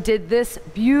Pagano, who did this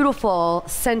beautiful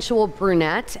sensual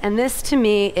brunette, and this to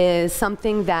me is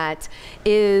something that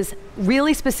is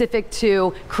really specific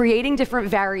to creating different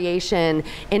variation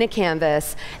in a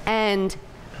canvas and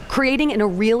creating in a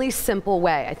really simple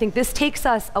way. I think this takes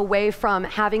us away from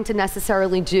having to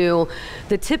necessarily do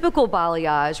the typical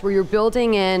balayage where you're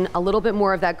building in a little bit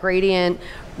more of that gradient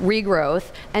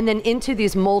regrowth and then into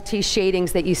these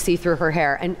multi-shadings that you see through her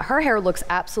hair. And her hair looks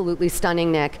absolutely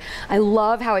stunning, Nick. I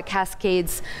love how it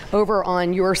cascades over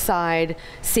on your side,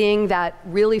 seeing that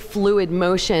really fluid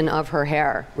motion of her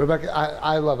hair. Rebecca,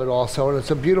 I love it also, and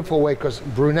it's a beautiful way because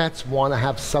brunettes want to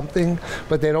have something,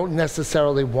 but they don't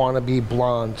necessarily want to be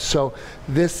blonde. So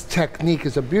this technique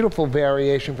is a beautiful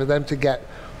variation for them to get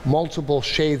multiple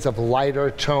shades of lighter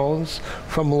tones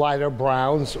from lighter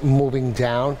browns moving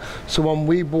down. So when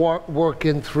we work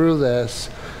in through this,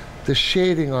 the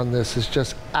shading on this is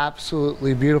just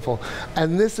absolutely beautiful.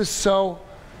 And this is so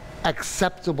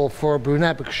acceptable for a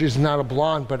brunette because she's not a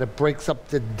blonde, but it breaks up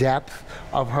the depth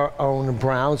of her own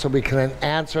brown, so we can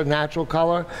enhance her natural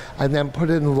color and then put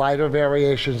in lighter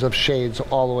variations of shades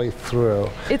all the way through.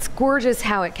 It's gorgeous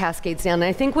how it cascades down, and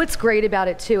I think what's great about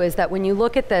it too is that when you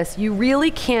look at this, you really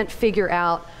can't figure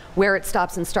out where it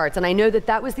stops and starts. And I know that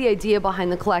that was the idea behind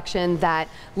the collection that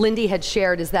Lindy had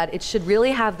shared, is that it should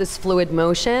really have this fluid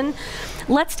motion.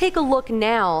 Let's take a look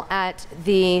now at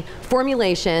the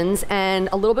formulations and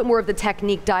a little bit more of the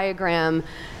technique diagram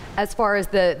as far as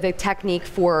the technique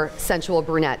for sensual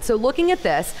brunette. So looking at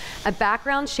this, a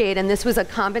background shade, and this was a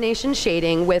combination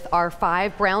shading with our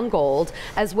 5 brown gold,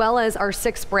 as well as our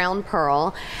 6 brown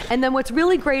pearl. And then what's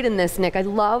really great in this, Nick, I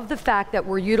love the fact that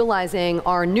we're utilizing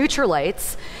our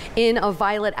neutralites in a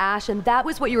violet ash, and that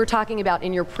was what you were talking about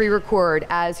in your pre-record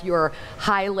as your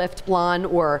high lift blonde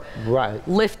or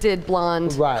lifted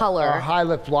blonde color. Our high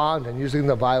lift blonde and using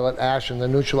the violet ash and the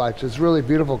neutralites is really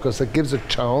beautiful because it gives a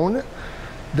tone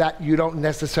that you don't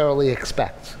necessarily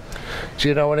expect. Do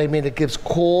you know what I mean? It gives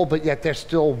cool, but yet there's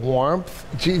still warmth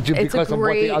because of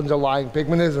what the underlying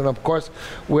pigment is. And of course,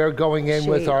 we're going in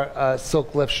with our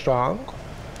Silk Lift Strong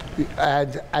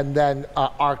and then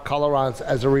our colorants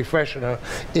as a refreshener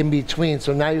in between.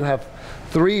 So now you have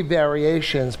 3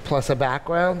 variations plus a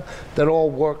background that all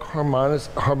work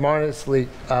harmoniously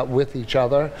with each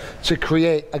other to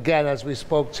create, again, as we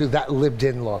spoke to, that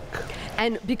lived-in look.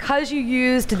 And because you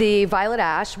used the violet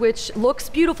ash, which looks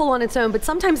beautiful on its own, but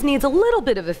sometimes needs a little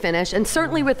bit of a finish, and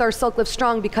certainly with our Silk Lift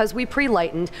Strong, because we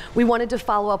pre-lightened, we wanted to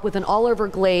follow up with an all-over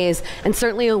glaze, and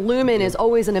certainly Illumin is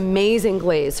always an amazing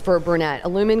glaze for a brunette.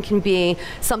 Illumin can be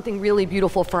something really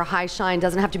beautiful for a high shine,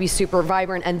 doesn't have to be super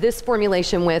vibrant, and this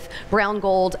formulation with brown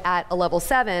gold at a level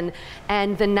 7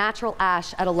 and the natural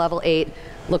ash at a level 8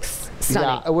 looks stunning.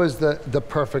 Yeah, it was the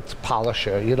perfect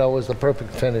polisher, you know, it was the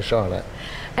perfect finish on it.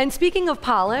 And speaking of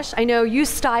polish, I know you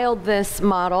styled this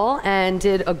model and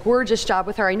did a gorgeous job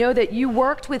with her. I know that you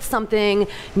worked with something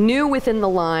new within the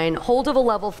line, hold of a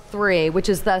level 3, which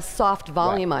is the soft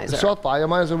volumizer. The soft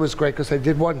volumizer was great because I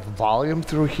did want volume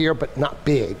through here, but not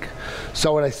big.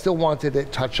 So I still wanted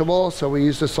it touchable, so we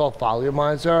used a soft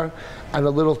volumizer and a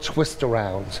little twist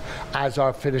around as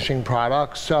our finishing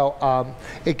product. So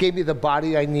it gave me the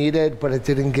body I needed, but it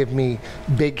didn't give me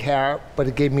big hair, but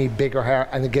it gave me bigger hair,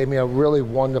 and it gave me a really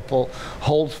wonderful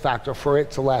hold factor for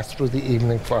it to last through the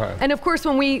evening for her. And of course,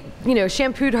 when we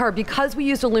shampooed her, because we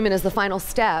used Illumin as the final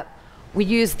step, we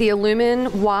used the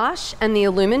Illumin wash and the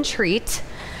Illumin treat,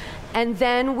 and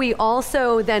then we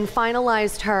also then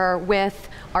finalized her with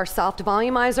our soft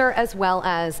volumizer as well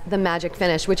as the magic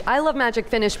finish, which I love magic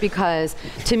finish because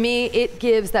to me it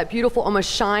gives that beautiful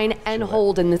almost shine and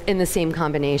hold in the same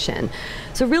combination.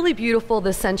 So really beautiful,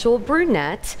 the sensual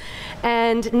brunette.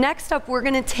 And next up we're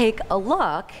going to take a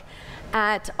look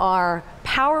at our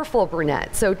powerful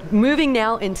brunette. So moving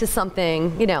now into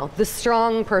something, the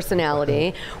strong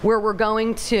personality, where we're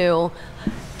going to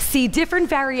see different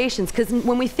variations, because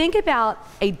when we think about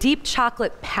a deep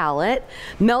chocolate palette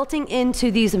melting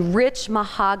into these rich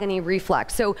mahogany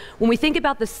reflex, so when we think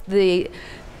about the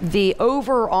the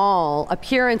overall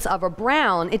appearance of a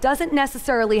brown, it doesn't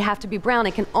necessarily have to be brown.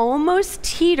 It can almost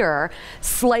teeter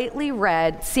slightly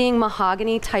red, seeing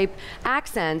mahogany type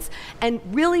accents. And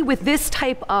really with this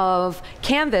type of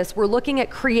canvas, we're looking at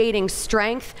creating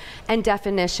strength and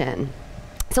definition.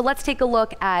 So let's take a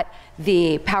look at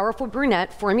the Powerful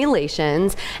Brunette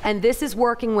formulations, and this is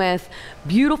working with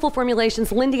beautiful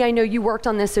formulations. Lindy, I know you worked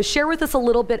on this, so share with us a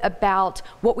little bit about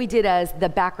what we did as the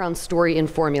background story in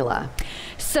formula.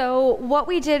 So what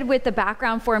we did with the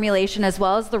background formulation as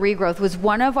well as the regrowth was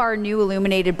one of our new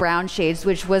illuminated brown shades,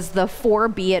 which was the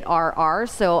 4B at RR,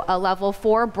 so a level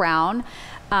 4 brown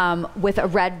with a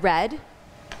red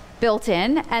built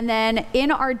in. And then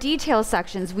in our detail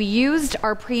sections, we used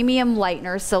our premium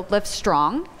lightener, Silk Lift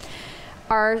Strong.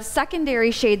 Our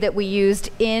secondary shade that we used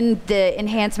in the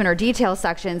enhancement or detail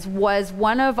sections was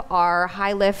one of our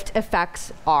High Lift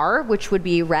Effects R, which would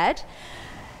be red.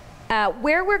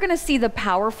 Where we're gonna see the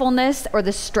powerfulness or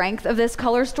the strength of this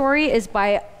color story is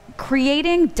by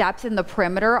creating depth in the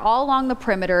perimeter, all along the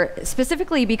perimeter,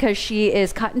 specifically because she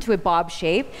is cut into a bob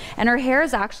shape and her hair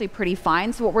is actually pretty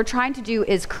fine. So what we're trying to do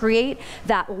is create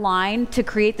that line to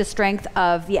create the strength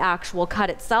of the actual cut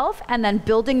itself, and then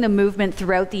building the movement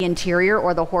throughout the interior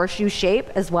or the horseshoe shape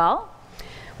as well.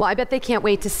 Well, I bet they can't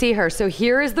wait to see her. So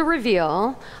here is the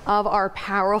reveal of our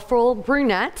powerful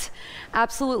brunette.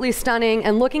 Absolutely stunning.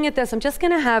 And looking at this, I'm just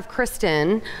gonna have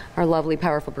Kristen, our lovely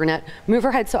powerful brunette, move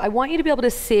her head. So I want you to be able to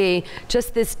see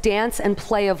just this dance and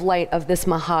play of light of this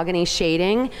mahogany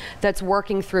shading that's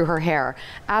working through her hair.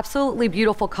 Absolutely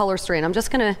beautiful color story. And I'm just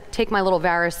gonna take my little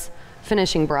Varis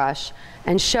finishing brush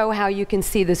and show how you can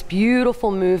see this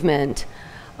beautiful movement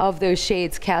of those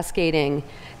shades cascading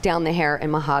down the hair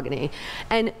in mahogany.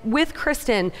 And with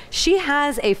Kristen, she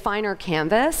has a finer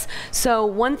canvas. So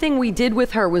one thing we did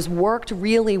with her was worked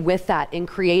really with that in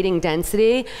creating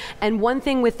density. And one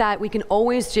thing with that we can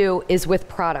always do is with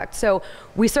product. So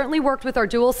we certainly worked with our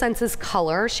Dual Senses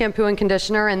Color, shampoo and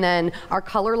conditioner, and then our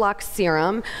Color Lock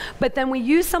serum. But then we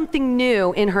used something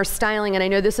new in her styling, and I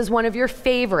know this is one of your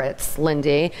favorites,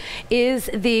 Lindy, is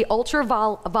the Ultra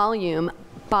Volume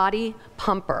Body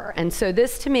Pumper. And so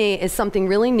this to me is something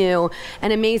really new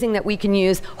and amazing that we can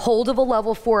use, hold of a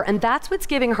level 4, and that's what's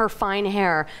giving her fine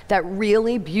hair that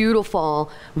really beautiful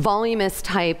voluminous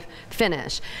type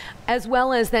finish, as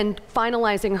well as then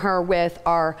finalizing her with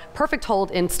our perfect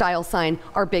hold in Style Sign,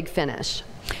 our big finish.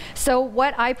 So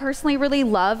what I personally really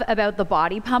love about the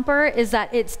Body Pumper is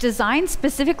that it's designed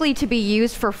specifically to be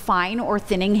used for fine or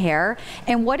thinning hair.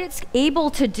 And what it's able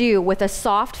to do with a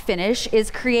soft finish is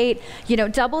create,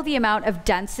 double the amount of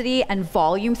density and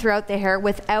volume throughout the hair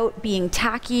without being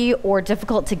tacky or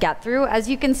difficult to get through. As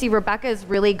you can see, Rebecca is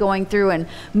really going through and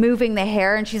moving the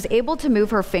hair, and she's able to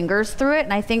move her fingers through it.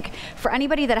 And I think for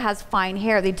anybody that has fine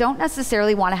hair, they don't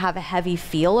necessarily want to have a heavy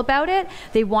feel about it.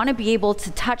 They want to be able to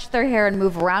touch their hair and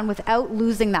move around without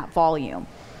losing that volume.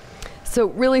 So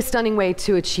really stunning way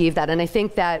to achieve that. And I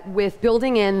think that with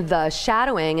building in the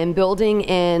shadowing and building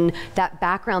in that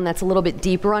background that's a little bit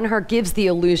deeper on her gives the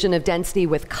illusion of density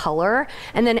with color,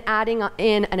 and then adding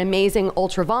in an amazing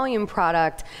ultra volume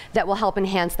product that will help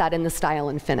enhance that in the style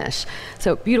and finish.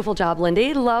 So beautiful job,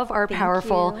 Lindy. Love our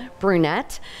powerful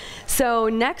brunette. So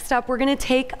next up, we're gonna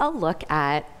take a look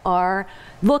at our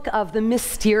look of the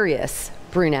mysterious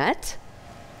brunette.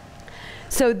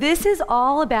 So this is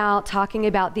all about talking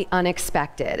about the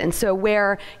unexpected. And so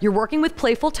where you're working with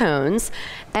playful tones,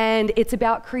 and it's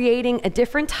about creating a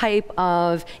different type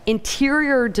of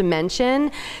interior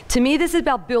dimension. To me, this is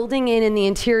about building in the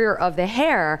interior of the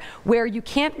hair where you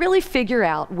can't really figure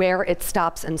out where it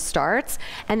stops and starts,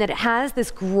 and that it has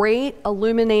this great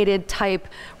illuminated type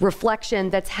reflection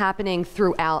that's happening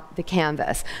throughout the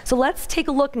canvas. So let's take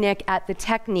a look, Nick, at the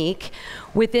technique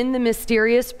within the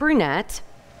mysterious brunette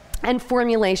and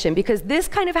formulation, because this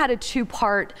kind of had a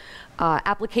two-part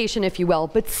application, if you will,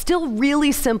 but still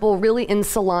really simple, really in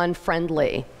salon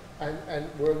friendly. And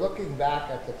we're looking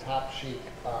back at the Top Chic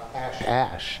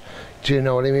Ash. Do you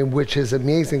know what I mean? Which is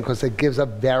amazing because it gives a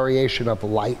variation of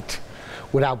light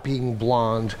without being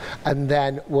blonde. And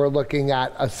then we're looking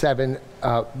at a 7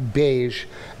 beige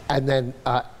and then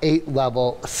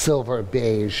 8-level silver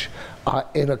beige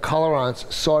in a colorance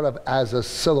sort of as a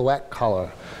silhouette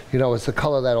color. It's the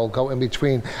color that'll go in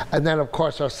between. And then, of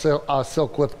course, our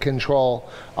Silk Lift Control,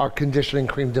 our conditioning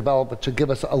cream developer to give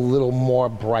us a little more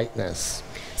brightness.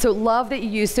 So love that you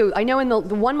use, so I know in the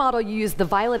one model you use the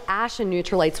violet ash and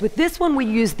neutralites. With this one we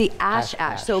use the ash.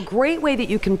 So a great way that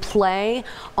you can play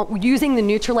using the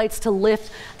neutralites to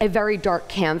lift a very dark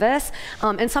canvas.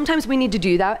 And sometimes we need to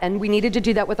do that, and we needed to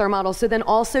do that with our model. So then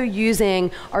also using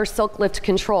our silk lift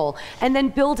control. And then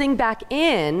building back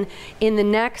in the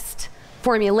next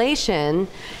formulation,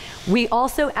 we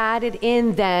also added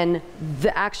in then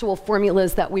the actual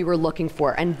formulas that we were looking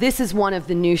for. And this is one of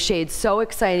the new shades. So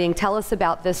exciting. Tell us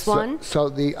about this one. So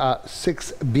the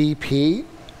 6BP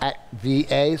at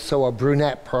VA, so a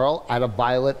brunette pearl at a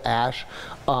violet ash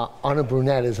on a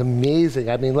brunette is amazing.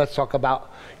 I mean, let's talk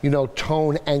about, you know,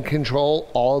 tone and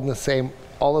control all in the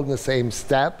same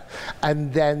step.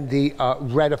 And then the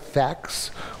red effects,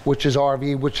 which is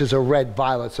RV, which is a red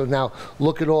violet. So now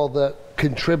look at all the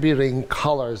contributing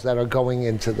colors that are going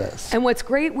into this. And what's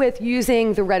great with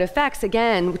using the red effects,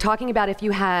 again, we're talking about if you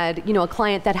had, you know, a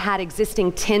client that had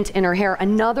existing tint in her hair,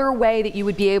 another way that you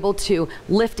would be able to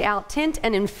lift out tint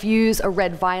and infuse a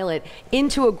red violet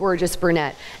into a gorgeous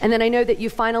brunette. And then I know that you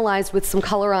finalized with some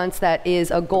colorants that is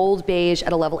a gold beige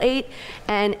at a level 8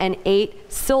 and an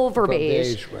 8 silver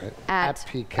beige right. at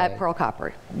PK. Pearl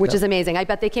Copper, which is amazing. I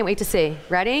bet they can't wait to see.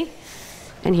 Ready?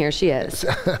 And here she is.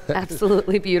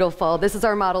 Absolutely beautiful. This is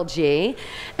our Model G.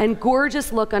 And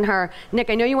gorgeous look on her.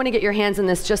 Nick, I know you want to get your hands in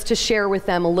this just to share with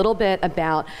them a little bit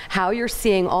about how you're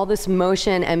seeing all this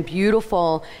motion and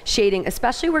beautiful shading,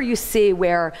 especially where you see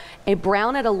where a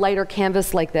brown at a lighter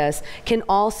canvas like this can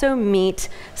also meet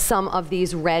some of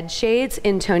these red shades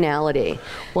in tonality.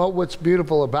 Well, what's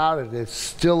beautiful about it is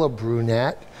still a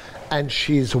brunette, and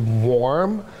she's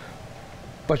warm,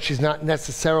 but she's not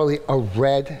necessarily a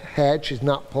red head. She's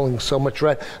not pulling so much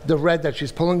red. The red that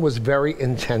she's pulling was very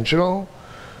intentional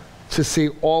to see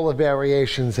all the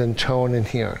variations in tone in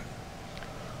here.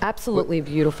 Absolutely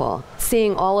beautiful.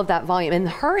 Seeing all of that volume. And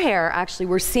her hair, actually,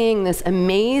 we're seeing this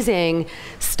amazing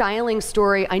styling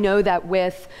story. I know that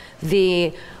with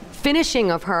the finishing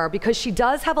of her, because she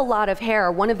does have a lot of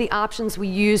hair, one of the options we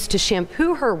used to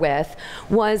shampoo her with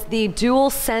was the Dual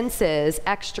Senses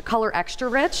Extra Color Extra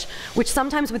Rich, which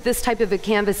sometimes with this type of a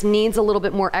canvas needs a little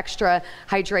bit more extra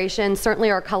hydration,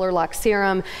 certainly our Color Lock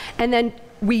Serum. And then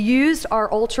we used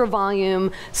our Ultra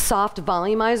Volume Soft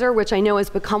Volumizer, which I know has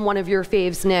become one of your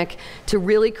faves, Nick, to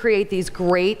really create these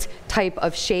great type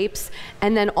of shapes.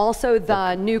 And then also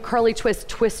the new Curly Twist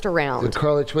Twist Around. The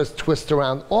Curly Twist Twist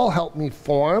Around all help me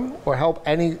form, or help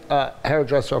any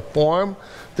hairdresser form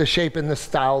the shape and the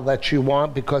style that you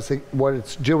want, because what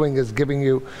it's doing is giving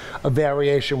you a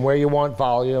variation where you want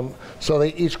volume, so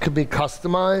they each could be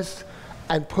customized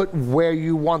and put where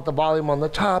you want the volume on the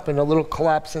top and a little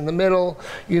collapse in the middle,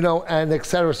 you know, and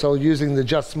etc. So using the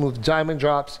Just Smooth Diamond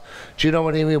Drops, do you know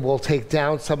what I mean? We'll take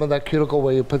down some of that cuticle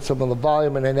where you put some of the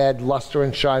volume and then add luster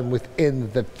and shine within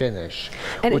the finish,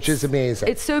 and which is amazing.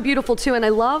 It's so beautiful too, and I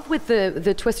love with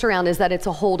the twist around is that it's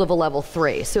a hold of a level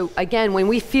 3. So again, when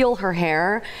we feel her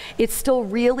hair, it's still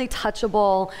really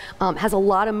touchable, has a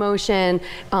lot of motion,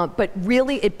 but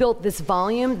really it built this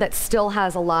volume that still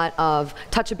has a lot of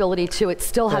touchability to it.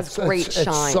 Still has great shine.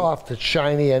 It's soft, it's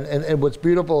shiny, and what's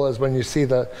beautiful is when you see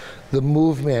the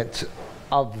movement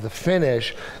of the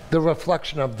finish, the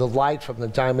reflection of the light from the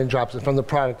diamond drops and from the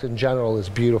product in general is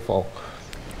beautiful.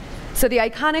 So the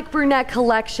iconic brunette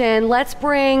collection, let's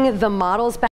bring the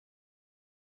models back.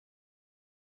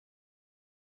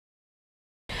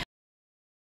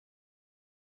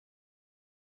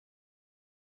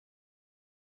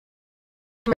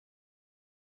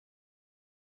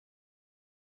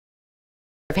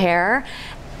 Hair,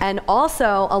 and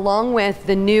also along with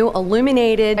the new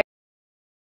illuminated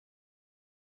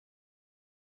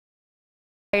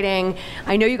lighting.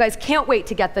 I know you guys can't wait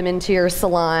to get them into your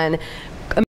salon.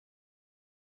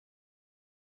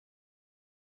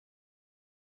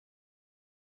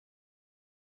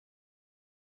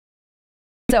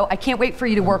 So I can't wait for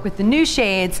you to work with the new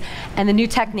shades and the new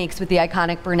techniques with the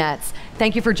iconic brunettes.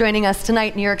 Thank you for joining us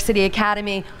tonight, New York City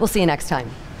Academy. We'll see you next time.